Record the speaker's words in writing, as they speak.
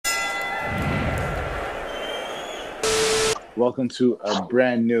welcome to a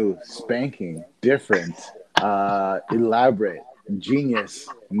brand new, spanking, different, elaborate, genius,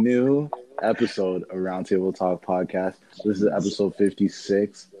 new episode of Roundtable Talk podcast. This is episode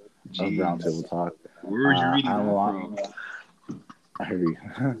 56 of Roundtable Talk. Where are you reading I'm that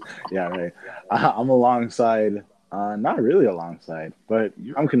from? Yeah, right. I'm alongside, not really alongside, but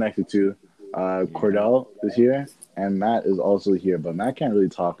I'm connected to. Cordell is here, and Matt is also here, but Matt can't really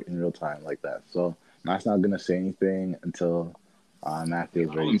talk in real time like that. So Matt's not gonna say anything until Matt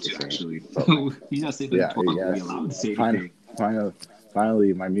feels ready to say actually. So, He's not saying that yeah. allowed to say anything.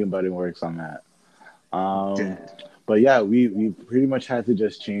 Finally, my mute button works on Matt. Dead. But yeah, we pretty much had to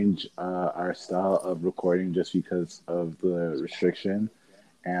just change our style of recording just because of the restriction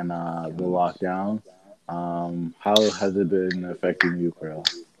and the lockdown. How has it been affecting you, Cordell?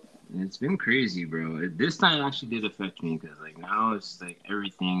 It's been crazy, bro. This time it actually did affect me because, like, now it's like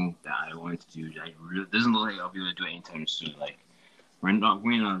everything that I want to do. Like, really doesn't look like I'll be able to do it anytime soon. Like, we're in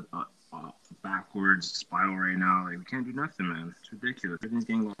a backwards spiral right now. Like, we can't do nothing, man. It's ridiculous. Everything's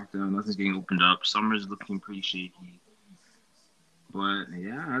getting locked down. Nothing's getting opened up. Summer's looking pretty shaky. But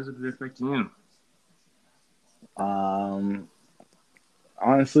yeah, how's it been affecting you?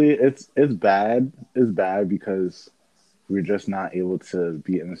 Honestly, it's bad. It's bad because we're just not able to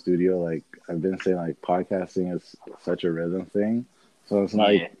be in the studio. Like I've been saying, like podcasting is such a rhythm thing. So it's not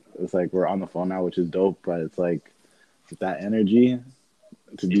like it's like we're on the phone now, which is dope, but it's like that energy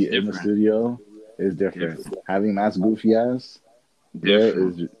to be in the studio is different. Having Matt's goofy ass there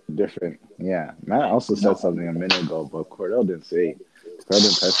is different. Yeah. Matt also said something a minute ago, but Cordell didn't say. Cordell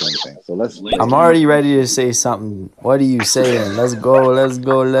didn't touch anything. So let's I'm already ready to say something. What are you saying? Let's go, let's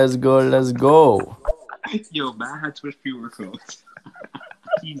go, let's go, let's go. Yo, Matt had Twitch pre-workout.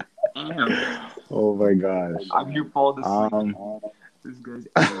 Damn. Oh my gosh. I'm here falling asleep. This guy's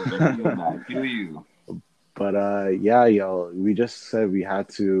I feel you. But yeah, yo, we just said we had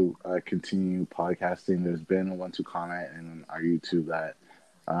to continue podcasting. There's been one to comment in our YouTube that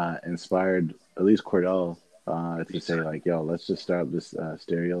inspired at least Cordell to say like, yo, let's just start up this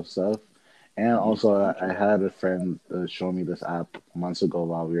stereo stuff. And also, I had a friend show me this app months ago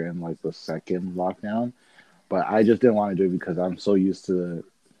while we were in like the second lockdown, but I just didn't want to do it because I'm so used to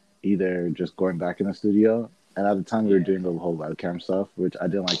either just going back in the studio. And at the time, we were doing the whole webcam stuff, which I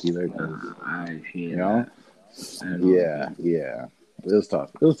didn't like either because, you know. Yeah. It was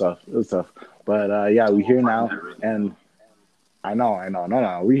tough. But yeah, we're here now, and I know.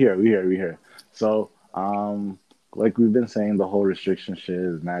 No, we're here. So, like we've been saying, the whole restriction shit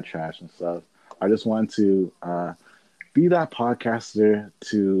is mad trash and stuff. I just want to be that podcaster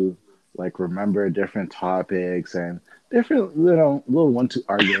to like remember different topics and different little 1-2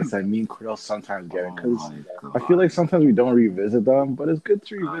 arguments that me and Cordell sometimes get in, because I feel like sometimes we don't revisit them, but it's good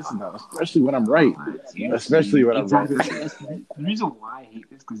to revisit them, especially when I'm right. The reason why I hate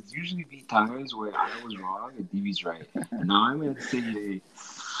this because usually be times where I was wrong and DB's right. And now I'm gonna say that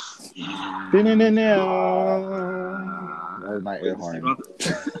was my air horn.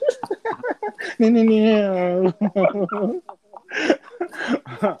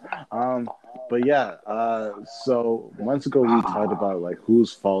 But yeah, so months ago we talked about like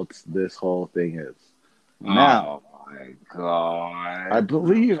whose fault this whole thing is. Now, oh my god!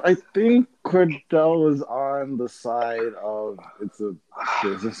 I think Cordell was on the side of it's a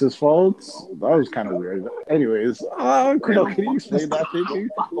business's fault. That was kind of weird. Anyways, Cordell, can you explain that thinking?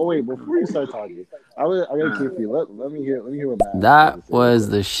 Oh wait, before you start talking, I gotta keep you. Let me hear what Matt. That was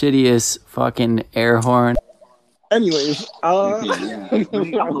the shittiest fucking air horn. Anyways, I was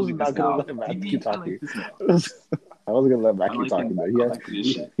was not gonna let Matt keep talking. I wasn't gonna let Matt keep talking, but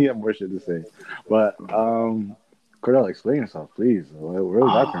he had more shit to say. But Cordell, explain yourself, please. Where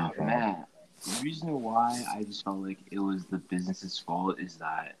is that coming from? Man. The reason why I just felt like it was the business's fault is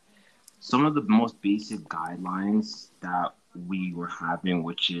that some of the most basic guidelines that we were having,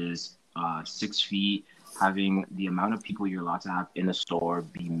 which is 6 feet, having the amount of people you're allowed to have in a store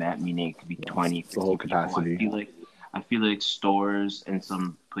be met, meaning it could be 20, 50 the whole capacity. I feel like stores and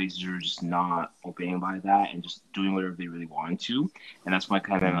some places are just not obeying by that and just doing whatever they really want to. And that's why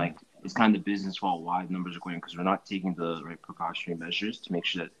kind of like it's kind of the business fault why the numbers are going, because we're not taking the right precautionary measures to make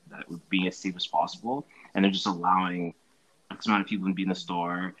sure that we're being as safe as possible. And they're just allowing X amount of people to be in the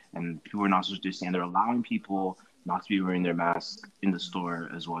store and people are not supposed to stand. They're allowing people not to be wearing their mask in the store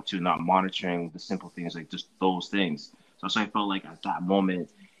as well too, not monitoring the simple things like just those things. So I felt like at that moment,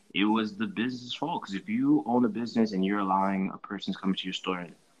 it was the business fault, because if you own a business and you're allowing a person to come to your store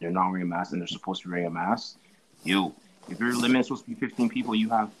and they're not wearing a mask and they're supposed to be wearing a mask, if your limit is supposed to be 15 people, you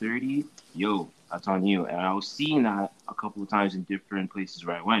have 30, that's on you. And I was seeing that a couple of times in different places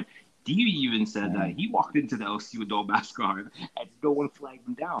where I went. Stevie even said that he walked into the LC with no mask on and no one flagged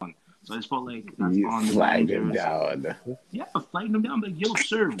him down. So I just felt like that's You on the flagged him managers. down Yeah, flagging him down. Like, yo,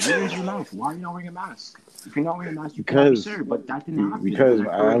 sir, where's your mask? Why are you not wearing a mask? If you're not wearing a mask, you cannot be because served. But that didn't happen because because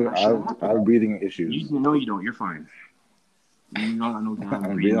I feel like that should I happen. have breathing You issues. know you don't. You're fine. You don't got no damn I'm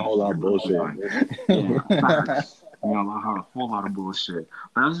breathing a breathing whole issues. lot You're of perfectly bullshit. fine. Yeah, facts. You know, a whole lot of bullshit.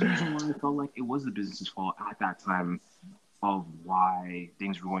 But that's the reason why I felt like it was the business's fault at that time of why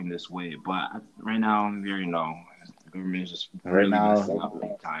things were going this way. But right now, we already know the government is just Right really now, messing up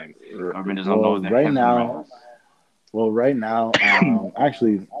big time. Government doesn't know well, what the right heck they're doing. now,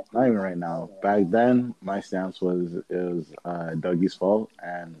 actually, not even right now. Back then, my stance was it was Dougie's fault,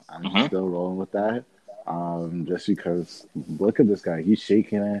 and I'm Mm-hmm. still rolling with that. Just because look at this guy, he's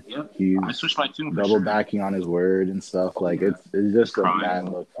shaking it. Yep. I He's switched my tune for double sure. backing on his word and stuff. Like Yeah. it's He's just a bad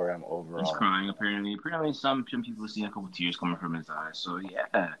crying. look for him He's overall. crying. Apparently, some people see a couple tears coming from his eyes. So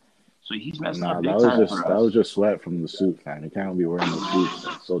yeah. So he's messing Nah, up big time for that was us. just sweat from the suit, man. He can't be wearing those suits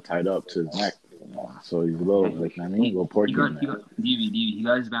that's so tied up to his neck. So he's a little Yeah. like I mean, a little porky in He there. got DVD. He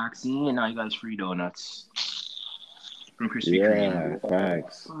got his vaccine, and now he got his free donuts from Krispy Yeah, Kreme.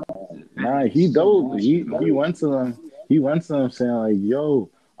 facts. Man, Nah, it's so bullshit, he man. went to them. He went to them saying like, "Yo,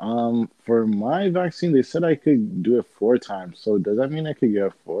 for my vaccine, they said I could do it 4 times. So does that mean I could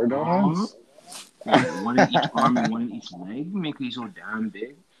get four Huh? donuts?" Wait, one in each arm and one in each leg? Make it so damn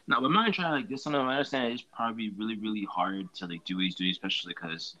big. Now, but I'm not trying to like this one. I understand it's probably really, really hard to like do what he's doing, especially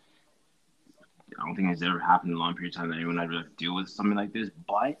because I don't think it's ever happened in a long period of time that anyone had to like, deal with something like this.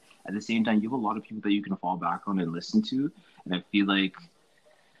 But at the same time, you have a lot of people that you can fall back on and listen to, and I feel like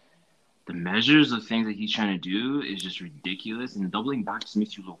the measures of things that he's trying to do is just ridiculous, and doubling back just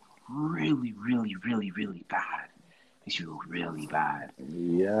makes you look really, really, really, really bad. Makes you look really bad.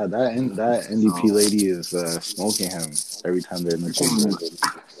 Yeah, that NDP So, lady is smoking him every time they're in the freaking chambers,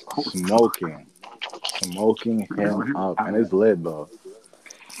 asshole. smoking him Really up, and bad. it's lit though.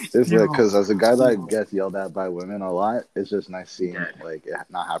 It's lit Yo, because as a guy that yo. gets yelled at by women a lot, it's just nice seeing Dead. like it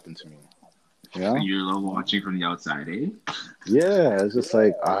not happen to me. You know? You're love watching from the outside, eh? Yeah, it's just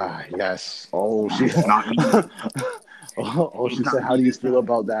like yes. Oh, she. It's not me. She It's said, not "How me do you this feel time.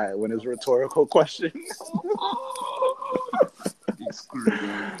 about that?" When it's a rhetorical question. Big screwed,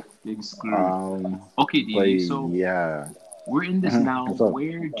 man. Big screwed. um, Okay, but Davey. So yeah, we're in this Mhm. now. What's up?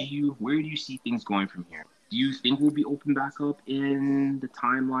 Where do you see things going from here? Do you think we'll be open back up in the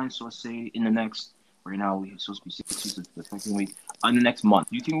timeline? So let's say in the next right now we're supposed to be 6 weeks into the second week. On the next month,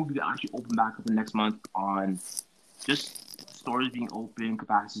 do you think we'll be actually open back up the next month on just stores being open,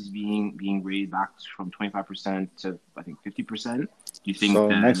 capacities being raised back from 25% to I think 50%? Do you think So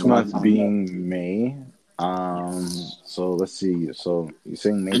that in next the one month time? being May. Yes. So let's see. So you're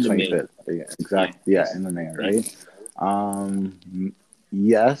saying May In the twenty May. fifth? Yeah, Yeah. exact. Yeah, Yes. in the May, Yeah. right?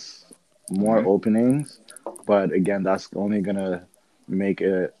 Yes, more Mm-hmm. openings, but again, that's only gonna make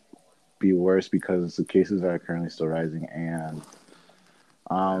it be worse because the cases are currently still rising, and That's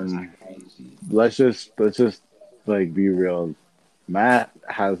um, crazy. let's just like be real. Matt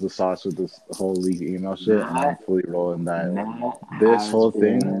has the sauce with this whole leak email shit, and I'm Matt fully rolling that Matt this has whole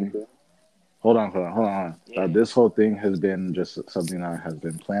thing. been. Hold on. Yeah. That this whole thing has been just something that has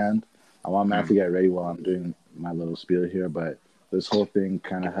been planned. I want Matt to Mm. get ready while I'm doing my little spiel here, but this whole thing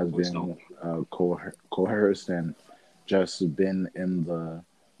kind of has Let's go. been coerced and just been in the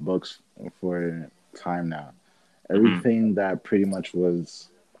books for time now. Mm-hmm. Everything that pretty much was,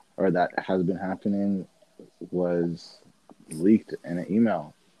 or that has been happening, was leaked in an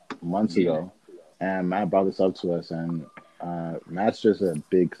email months Yeah. ago, and Matt brought this up to us, and Matt's just a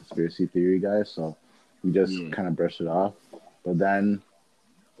big conspiracy theory guy, so we just Yeah. kind of brushed it off. But then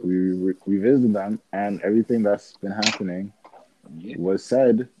we revisited them, and everything that's been happening Yeah. was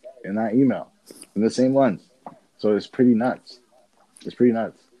said in that email, in the same ones. So it's pretty nuts. It's pretty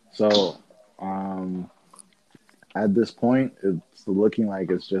nuts. So um, at this point, it's looking like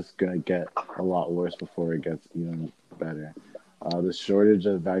it's just gonna get a lot worse before it gets even better. The shortage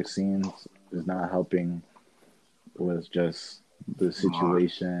of vaccines is not helping with just the Nah,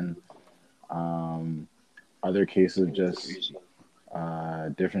 situation. Um, Other cases, it's just crazy.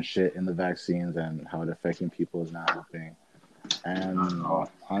 different shit in the vaccines and how it affecting people is not helping. Not at And all.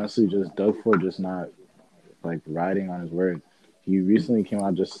 honestly, just Doug Ford just not like riding on his word. He recently came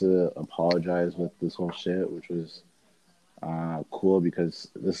out just to apologize with this whole shit, which was cool because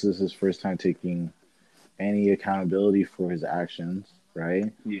this is his first time taking any accountability for his actions,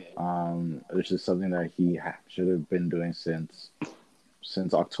 right? Yeah. Which is something that he should have been doing since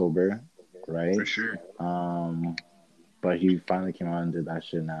October, For right? sure. Um, but he finally came out and did that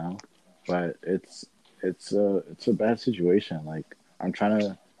shit now. But it's a bad situation. Like I'm trying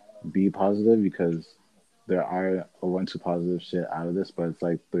to be positive because there are a bunch of positive shit out of this, but it's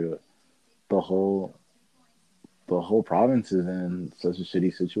like the whole the whole province is in such a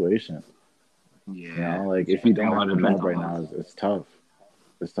shitty situation. You Yeah, know, like it's if you affecting a don't lot have of a the job mental right health. now, it's tough.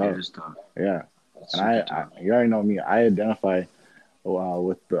 It's It tough. is tough. Yeah, It's and super tough. you already know me. I identify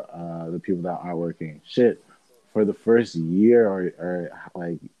with the people that aren't working. Shit, for the first year or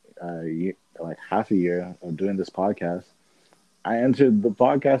like half a year of doing this podcast, I entered the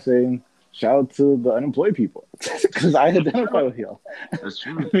podcast saying, "Shout out to the unemployed people," because I That's identify true. with y'all. That's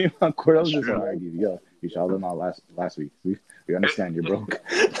true. Me and Cordell That's was just true. arguing, yo, you shouted them out last week. We understand you're broke.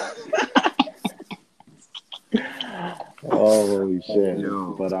 Oh, holy shit!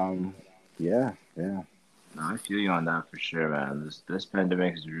 Yo, But yeah, yeah. no, I feel you on that for sure, man. This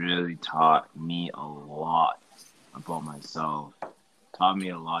pandemic has really taught me a lot about myself. Taught me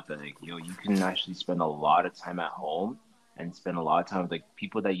a lot that like, yo, you can actually spend a lot of time at home and spend a lot of time with like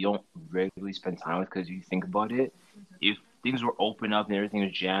people that you don't regularly spend time with because you think about it. If things were open up and everything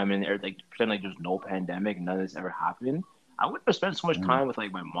was jamming, or like pretend like there's no pandemic, none of this ever happened, I wouldn't have spent so much Mm-hmm. time with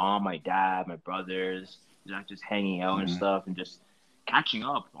like my mom, my dad, my brothers, just hanging out and Mm-hmm. stuff and just catching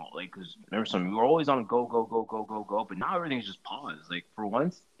up. Like, cause remember, some we were always on go, go, go, go, go, go, but now everything's just paused. Like for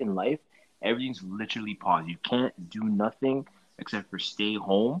once in life, everything's literally paused. You can't do nothing except for stay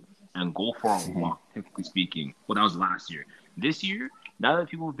home and go for a Mm-hmm. walk. Typically speaking, well, that was last year. This year, now that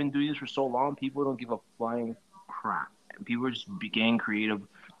people have been doing this for so long, people don't give a flying crap. People are just getting creative,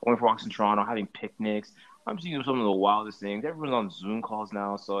 going for walks in Toronto, having picnics. I'm seeing some of the wildest things. Everyone's on Zoom calls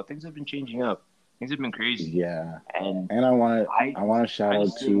now, so things have been changing up. Things have been crazy, Yeah, and and I, I want to shout I out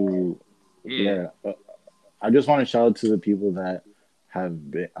just think, to yeah, yeah. I just want to shout out to the people that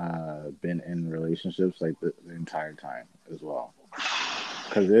have been in relationships like the entire time as well,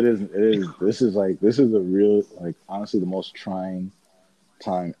 because it is this is a real like honestly the most trying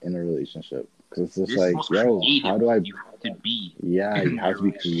time in a relationship because it's just this is the like most yo creative how do I you have to be yeah you in have your to be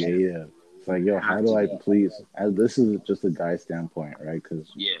relationship. creative. It's like You yo how have do to I be, please and this is just a guy standpoint right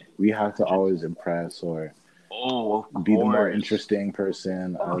because yeah, we have to 100. always impress or Oh, of be the more course. interesting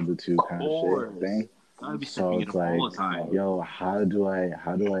person Of of the two kind of shit course. thing. Gotta be So stepping it it's up like, all the time. yo, how do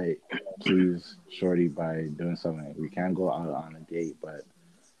I please Shorty by doing something? We can't go out on a date, but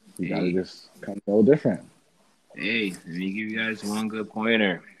we gotta Hey, just come a little different. hey, let me give you guys one good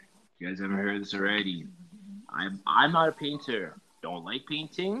pointer. If you guys haven't heard this already, I'm not a painter. Don't like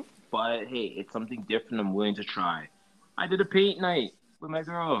painting, but hey, it's something different I'm willing to try. I did a paint night with my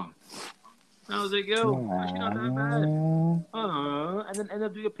girl. And I was like, yo, actually not that bad. Aww, And then ended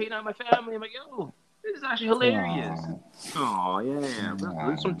up doing a paint night with my family. I'm like, yo, this is actually hilarious. aww, Oh, yeah, yeah, yeah. But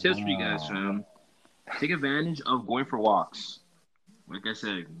there's some tips for you guys, aww. fam. Take advantage of going for walks. Like I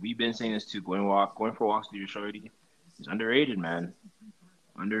said, we've been saying this too. Going for walks with your shorty is underrated, man.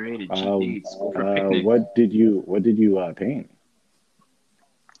 Underrated. Cheap Uh, dates. Go for a picnic. what did you paint,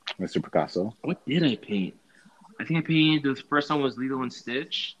 Mr. Picasso? What did I paint? I think I painted the first one was Lilo and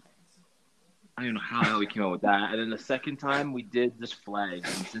Stitch. I don't even know how the hell we came out with that. And then the second time we did this flag.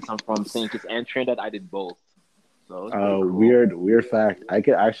 And since I'm from St. Kitts and Trinidad, I did both. So it was pretty cool. Weird fact. I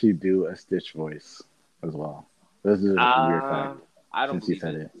could actually do a Stitch voice as well. This is a weird fact Uh, I don't since you believe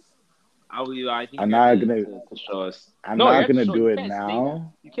said it. it. I believe. I think I'm you're not gonna gonna to show us. I'm No, you not have to gonna show. do You it can't say that.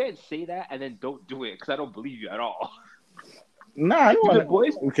 now. You can't say that and then don't do it because I don't believe you at all. No, I don't We've want been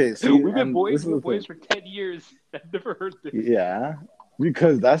boys. to. Okay, see, We've been and boys. this is We've been the thing. boys for 10 years. I've never heard this. Yeah,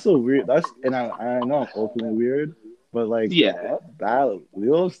 because that's a weird. That's and I know I'm openly weird, but like Yeah. that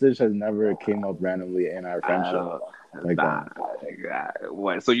Lilo Stitch has never came up randomly in our friendship Uh, like nah, that.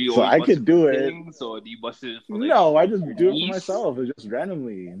 what? So you So always I bust could it for do it. things, or do you bust it for like No, I your just do it for niece? myself, just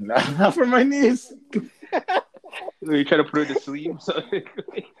randomly, not for my niece. You try to put her to sleep. So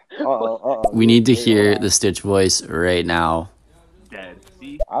We need to Wait, hold hear the on. Stitch voice right now. dead.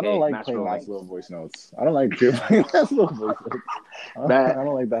 See, I don't hey, like playing natural nice length. little voice notes. I don't like playing nice little voice notes. I Matt,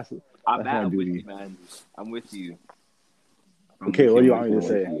 don't like I'm that's Matt. my I'm with you, duty. man. I'm with you. I'm Okay, with what you. do I'm you want with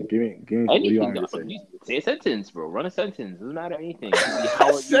you. me to I'm with say? you. Give me. What do you want Anything, me to dog. say? You say a sentence, bro. Run a sentence. Doesn't matter anything. It could be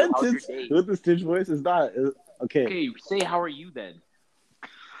how are you? How's your Sentence day? with the Stitch voice is not okay. Okay, say how are you then.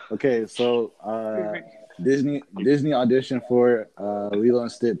 Okay, so Disney audition for Lilo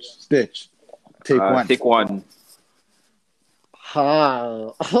and Stitch. Stitch, take one. Take one.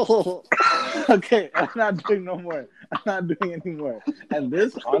 Ha. Okay, I'm not doing no more. I'm not doing any more. And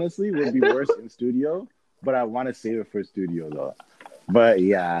this honestly would be worse in studio, but I want to save it for studio though. But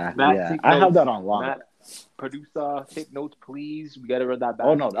Matt, yeah, take I have notes. that on lock. Matt, producer, take notes, please. We gotta run that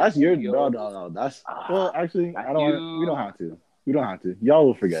Oh back no, in that's your studio. no. That's well, Ah, actually, I that's don't want. We don't you. have to. We don't have to. Y'all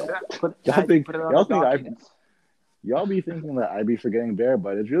will forget. Matt, you put it on Y'all the think I docket. y'all be thinking that I be forgetting Bear,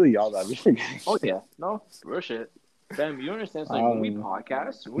 but it's really y'all that be forgetting. Oh yeah, no, real shit. Fam, you understand? It's like Um, when we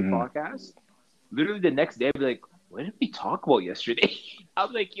podcast, literally the next day, I'd be like, what did we talk about yesterday?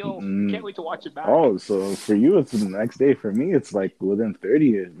 I'm like, yo, can't wait to watch it back. oh, so for you it's the next day. For me, it's like within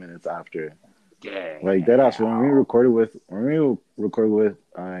 30 minutes after. Like dead ass. When we recorded with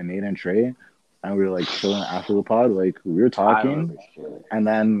Nate and Trey, and we were like chilling after the pod, like we were I talking, remember shit. and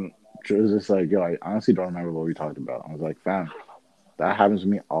then Trey was just like, "Yo, I honestly don't remember what we talked about." I was like, "Fam, that happens to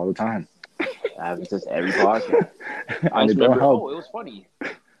me all the time." That happens to every podcast. I And just it don't remember, help. oh, it was funny.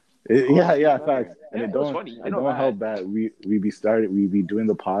 Yeah, I yeah, remember. facts. And Yeah, it was funny. I it know don't that. help that we be doing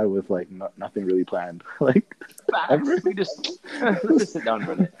the pod with like nothing really planned, like ever. Facts. We just let's just sit down and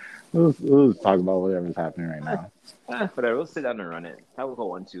run it. We'll talk about whatever's happening right now. Whatever. Let's sit down and run it. Have a go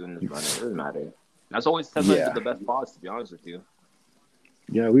 1-2 and just run it. It doesn't matter. That's always sometimes Yeah, the best pods, to be honest with you.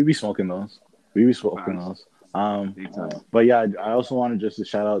 yeah, we be smoking those. We be smoking Facts. those. Big time. But yeah, I also wanted just to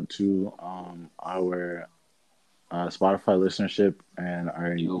shout out to our Spotify listenership and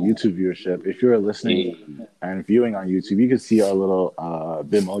our YouTube viewership. If you're listening and viewing on YouTube, you can see our little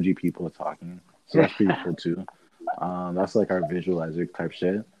Bitmoji people talking. So that's pretty cool too. That's like our visualizer type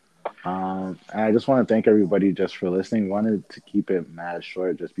shit. And I just want to thank everybody just for listening. Wanted to keep it mad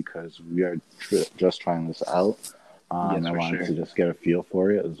short just because we are just trying this out. Yes, I for wanted sure. to just get a feel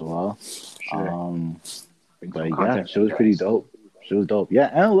for it as well. Sure. But Some yeah, content she for you was pretty guys. dope. She was dope. Yeah,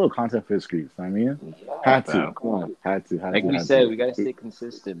 and a little content for the streets. I mean, Yeah, had fam. to, Come on. had to, Like we had said, to. we gotta stay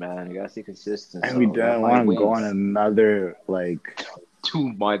consistent, man. We gotta stay consistent. And we So we gotta didn't find want to go on ways. another like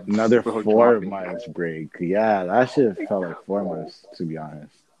 2 months another before 4 dropping. months break. Yeah, that shit felt like 4 months to be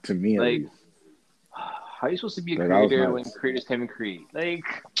honest. To me at Like, least. how are you supposed to be a Like that was creator when nuts. creators can't even create? Like,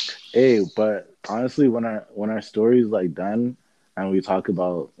 Hey, but honestly, when our story's like done and we talk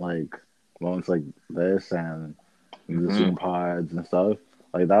about like moments like this and the Zoom pods and stuff,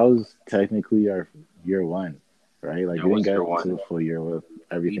 like that was technically our year one, right? Like that we didn't was year get to one. the full year with We've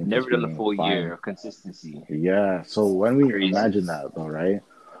everything never just done the being full year fine. of consistency. Yeah. So when we Crazy. imagine that though, right?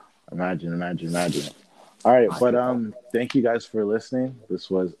 Imagine. All right, but thank you guys for listening.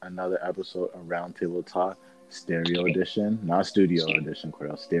 This was another episode of Roundtable Talk, stereo edition, not studio edition,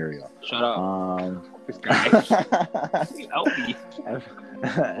 Cordell, stereo. Shut up. Um, This guy. Help me.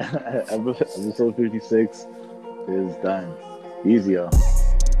 episode 56 is done. Easy, yo.